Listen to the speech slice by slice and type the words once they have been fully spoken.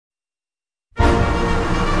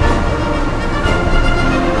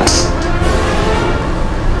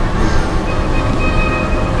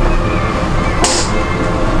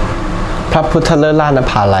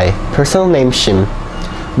Praputtalerlanapalai, personal name Shim,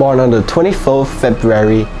 born on the 24th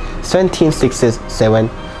February 1767,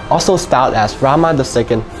 also styled as Rama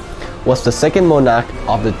II, was the second monarch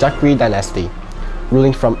of the Jagri dynasty,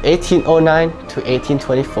 ruling from 1809 to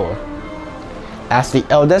 1824. As the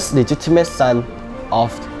eldest legitimate son of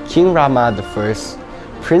King Rama I,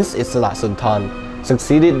 Prince Isla Sultan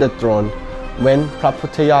succeeded the throne when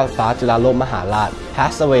Praputtaya Vajilalok Maharaj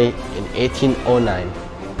passed away in 1809.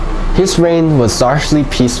 His reign was largely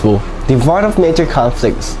peaceful, devoid of major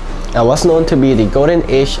conflicts, and was known to be the golden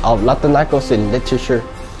age of Latanakosin literature,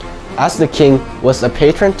 as the king was a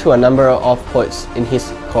patron to a number of poets in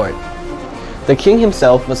his court. The king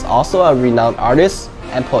himself was also a renowned artist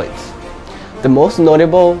and poet. The most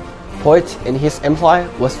notable poet in his employ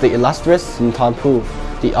was the illustrious Suntanpu,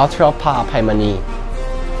 the author of Pa Apaimani.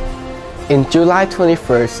 In July 21,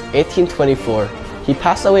 1824, he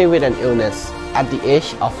passed away with an illness at the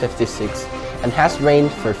age of 56 and has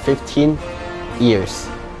reigned for 15 years.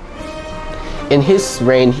 In his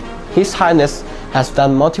reign, His Highness has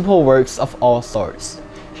done multiple works of all sorts.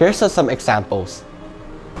 Here are some examples.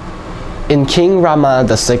 In King Rama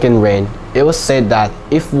II's reign, it was said that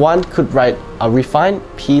if one could write a refined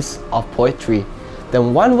piece of poetry,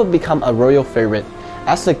 then one would become a royal favorite,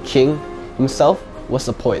 as the king himself was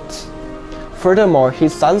a poet. Furthermore,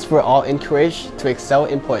 his sons were all encouraged to excel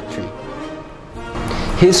in poetry.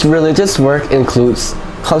 His religious work includes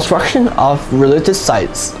construction of religious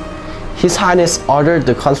sites. His Highness ordered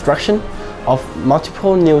the construction of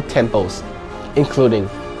multiple new temples, including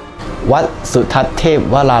Wat Suttatte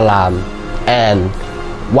Wararam and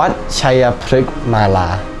Wat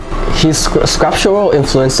Chayaprikmala. His sculptural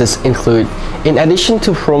influences include, in addition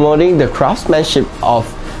to promoting the craftsmanship of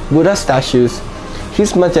Buddha statues,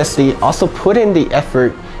 His Majesty also put in the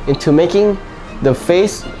effort into making the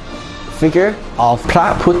face figure of พระ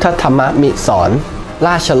พุทธธรรมมิสรร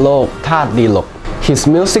าชโลกธาตุดีลก His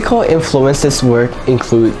musical influences work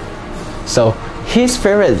include, his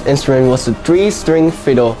favorite instrument was the three-string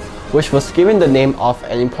fiddle, which was given the name of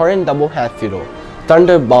an important double-hand fiddle,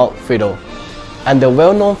 Thunderbolt fiddle, and the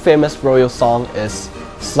well-known famous royal song is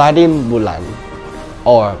Sliding Bulan,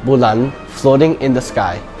 or Bulan floating in the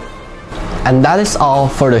sky. And that is all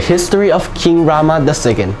for the history of King Rama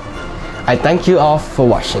II. I thank you all for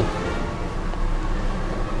watching.